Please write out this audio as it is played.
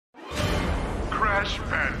Crash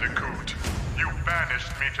Bandicoot. You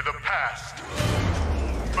banished me to the past.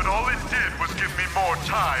 But all it did was give me more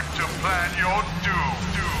time to plan your doom.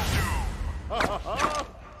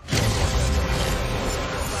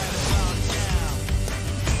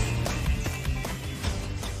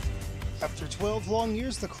 After 12 long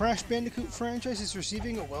years, the Crash Bandicoot franchise is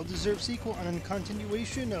receiving a well-deserved sequel and a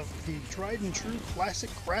continuation of the tried-and-true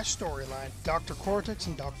classic Crash storyline. Dr. Cortex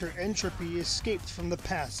and Dr. Entropy escaped from the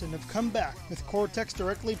past and have come back, with Cortex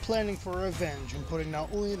directly planning for revenge and putting not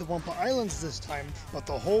only the Wumpa Islands this time, but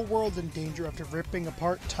the whole world in danger after ripping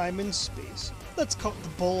apart time and space. Let's cut the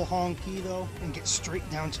bull honky though, and get straight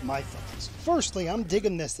down to my thoughts. Firstly, I'm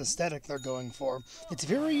digging this aesthetic they're going for. It's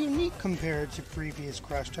very unique compared to previous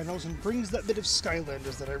Crash titles and brings that bit of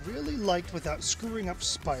Skylanders that I really liked without screwing up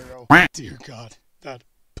Spyro. Dear God, that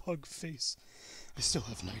pug face. I still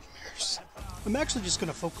have nightmares. I'm actually just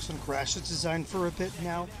going to focus on Crash's design for a bit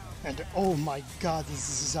now, and oh my god, does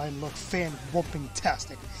this design look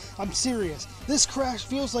fan-whooping-tastic. I'm serious. This Crash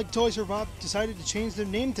feels like Toys R Us decided to change their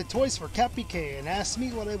name to Toys for Cappy K and asked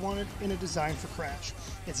me what I wanted in a design for Crash.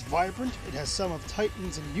 It's vibrant, it has some of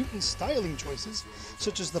Titans and Mutant styling choices,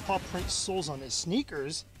 such as the paw print soles on his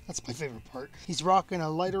sneakers. That's my favorite part. He's rocking a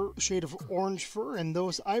lighter shade of orange fur, and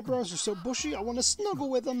those eyebrows are so bushy I want to snuggle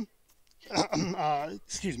with him.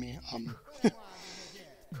 Excuse me,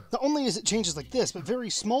 Not only is it changes like this, but very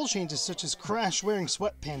small changes such as Crash wearing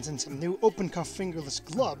sweatpants and some new open-cuff fingerless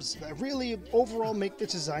gloves that really overall make the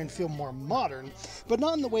design feel more modern, but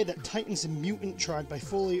not in the way that Titans and Mutant tried by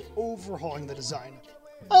fully overhauling the design.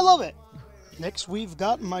 I love it! Next, we've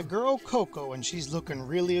got my girl Coco, and she's looking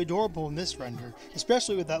really adorable in this render,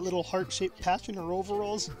 especially with that little heart-shaped patch in her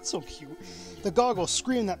overalls. It's so cute. The goggles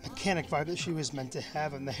scream that mechanic vibe that she was meant to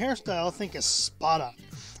have, and the hairstyle I think is spot on.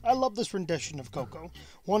 I love this rendition of Coco,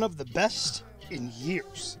 one of the best in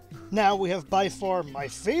years. Now we have by far my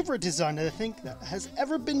favorite design I think that has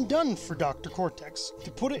ever been done for Dr. Cortex.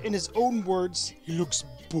 To put it in his own words, he looks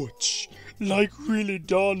butch. Like really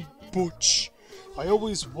darn butch. I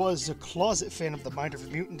always was a closet fan of the Mind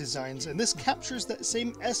of Mutant designs, and this captures that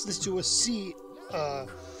same essence to a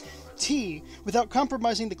T without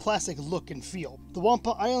compromising the classic look and feel. The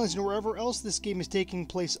Wumpa Islands and wherever else this game is taking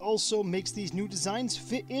place also makes these new designs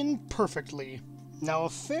fit in perfectly. Now, a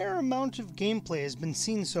fair amount of gameplay has been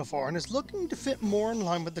seen so far and is looking to fit more in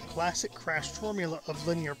line with the classic Crash formula of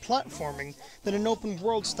linear platforming than an open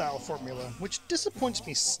world style formula, which disappoints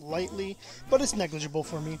me slightly, but it's negligible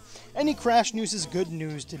for me. Any Crash news is good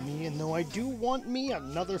news to me, and though I do want me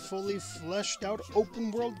another fully fleshed out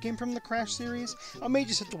open world game from the Crash series, I may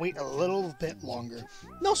just have to wait a little bit longer.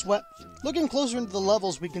 No sweat. Looking closer into the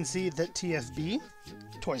levels, we can see that TFB,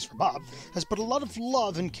 Toys for Bob, has put a lot of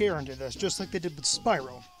love and care into this, just like they did with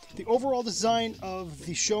Spyro. The overall design of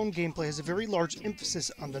the shown gameplay has a very large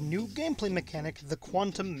emphasis on the new gameplay mechanic, the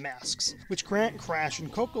Quantum Masks, which grant Crash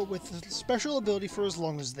and Coco with a special ability for as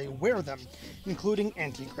long as they wear them, including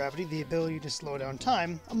anti-gravity, the ability to slow down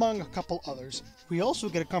time, among a couple others. We also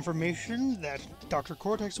get a confirmation that Dr.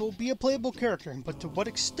 Cortex will be a playable character, but to what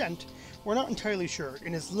extent, we're not entirely sure.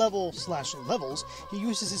 In his levels, he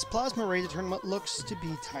uses his plasma ray to turn what looks to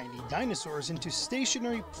be tiny dinosaurs into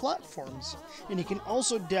stationary platforms, and he can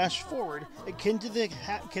also dash forward, akin to the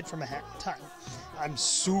Hat Kid from A Hat in Time. I'm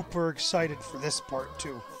super excited for this part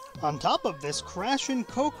too. On top of this, Crash and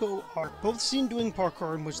Coco are both seen doing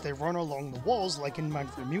parkour in which they run along the walls like in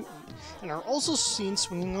Mind for Mutant, and are also seen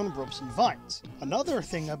swinging on ropes and vines. Another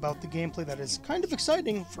thing about the gameplay that is kind of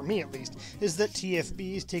exciting, for me at least, is that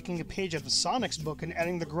TFB is taking a page out of Sonic's book and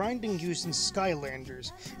adding the grinding used in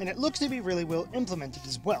Skylanders, and it looks to be really well implemented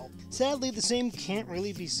as well. Sadly, the same can't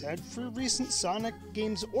really be said for recent Sonic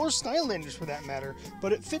games or Skylanders for that matter,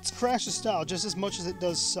 but it fits Crash's style just as much as it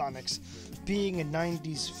does Sonic's, being a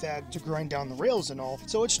 90s fad to grind down the rails and all,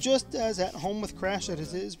 so it's just as at home with Crash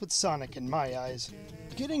as it is with Sonic in my eyes.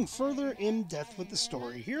 Getting further in depth with the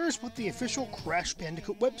story, here's what the official Crash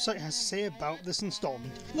Bandicoot website has to say about this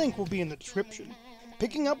installment. Link will be in the description.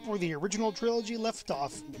 Picking up where the original trilogy left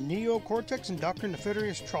off, Neo Cortex and Dr.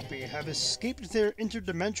 Nefarious Tropy have escaped their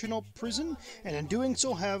interdimensional prison, and in doing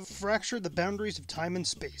so have fractured the boundaries of time and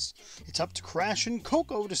space. It's up to Crash and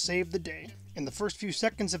Coco to save the day. In the first few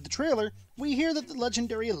seconds of the trailer, we hear that the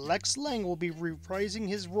legendary Lex Lang will be reprising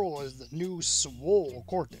his role as the new Swole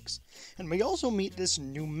Cortex. And we also meet this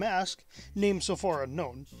new mask, named so far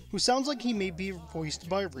unknown, who sounds like he may be voiced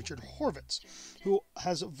by Richard Horvitz, who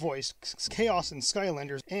has voiced Chaos in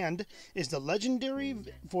Skylanders and is the legendary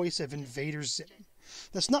voice of Invader Zim.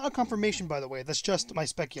 That's not a confirmation, by the way, that's just my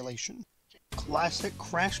speculation. Classic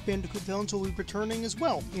Crash Bandicoot villains will be returning as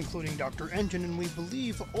well, including Dr. Engine and we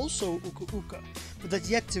believe also Uka Uka, but that's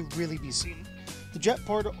yet to really be seen. The jet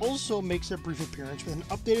part also makes a brief appearance with an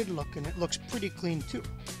updated look and it looks pretty clean too.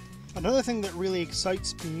 Another thing that really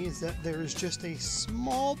excites me is that there is just a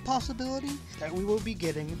small possibility that we will be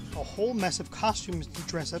getting a whole mess of costumes to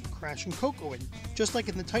dress up Crash and Coco in, just like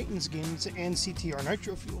in the Titans games and CTR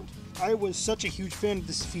Nitro Fueled. I was such a huge fan of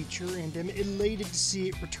this feature and am elated to see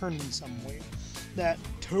it return in some way. That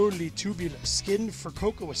totally tubular skin for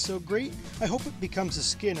Coco was so great, I hope it becomes a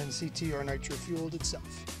skin in CTR Nitro Fueled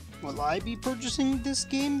itself. Will I be purchasing this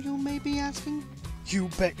game, you may be asking? You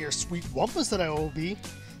bet your sweet wampus that I will be!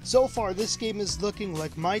 So far, this game is looking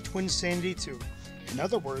like my twin Sandy 2. In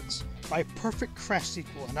other words, my perfect Crash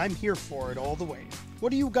sequel, and I'm here for it all the way. What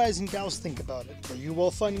do you guys and gals think about it? Are you all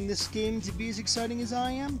finding this game to be as exciting as I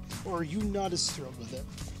am? Or are you not as thrilled with it?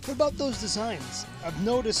 What about those designs? I've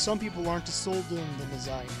noticed some people aren't as sold on the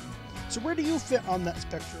design. So where do you fit on that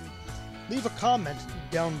spectrum? Leave a comment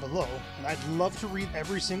down below, and I'd love to read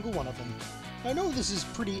every single one of them. I know this is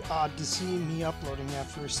pretty odd to see me uploading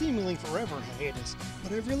after a seemingly forever hiatus,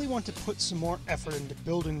 but I really want to put some more effort into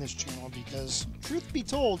building this channel because, truth be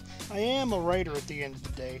told, I am a writer at the end of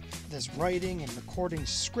the day. This writing and recording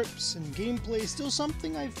scripts and gameplay is still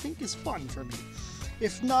something I think is fun for me.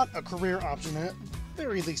 If not a career option, then at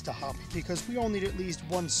very least a hobby, because we all need at least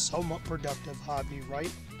one somewhat productive hobby,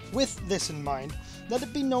 right? With this in mind, let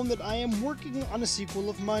it be known that I am working on a sequel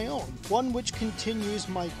of my own, one which continues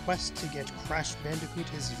my quest to get Crash Bandicoot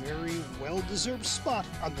his very well-deserved spot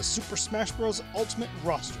on the Super Smash Bros. Ultimate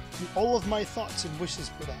roster, and all of my thoughts and wishes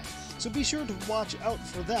for that, so be sure to watch out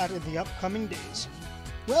for that in the upcoming days.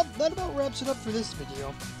 Well, that about wraps it up for this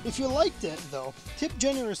video. If you liked it, though, tip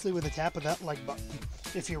generously with a tap of that like button.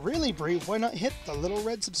 If you're really brave, why not hit the little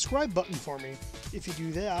red subscribe button for me? If you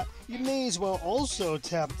do that, you may as well also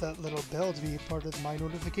tap that little bell to be a part of my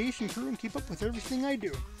notification crew and keep up with everything I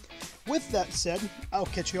do. With that said, I'll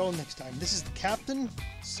catch you all next time. This is the Captain,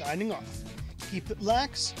 signing off. Keep it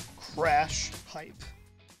lax, Crash Hype.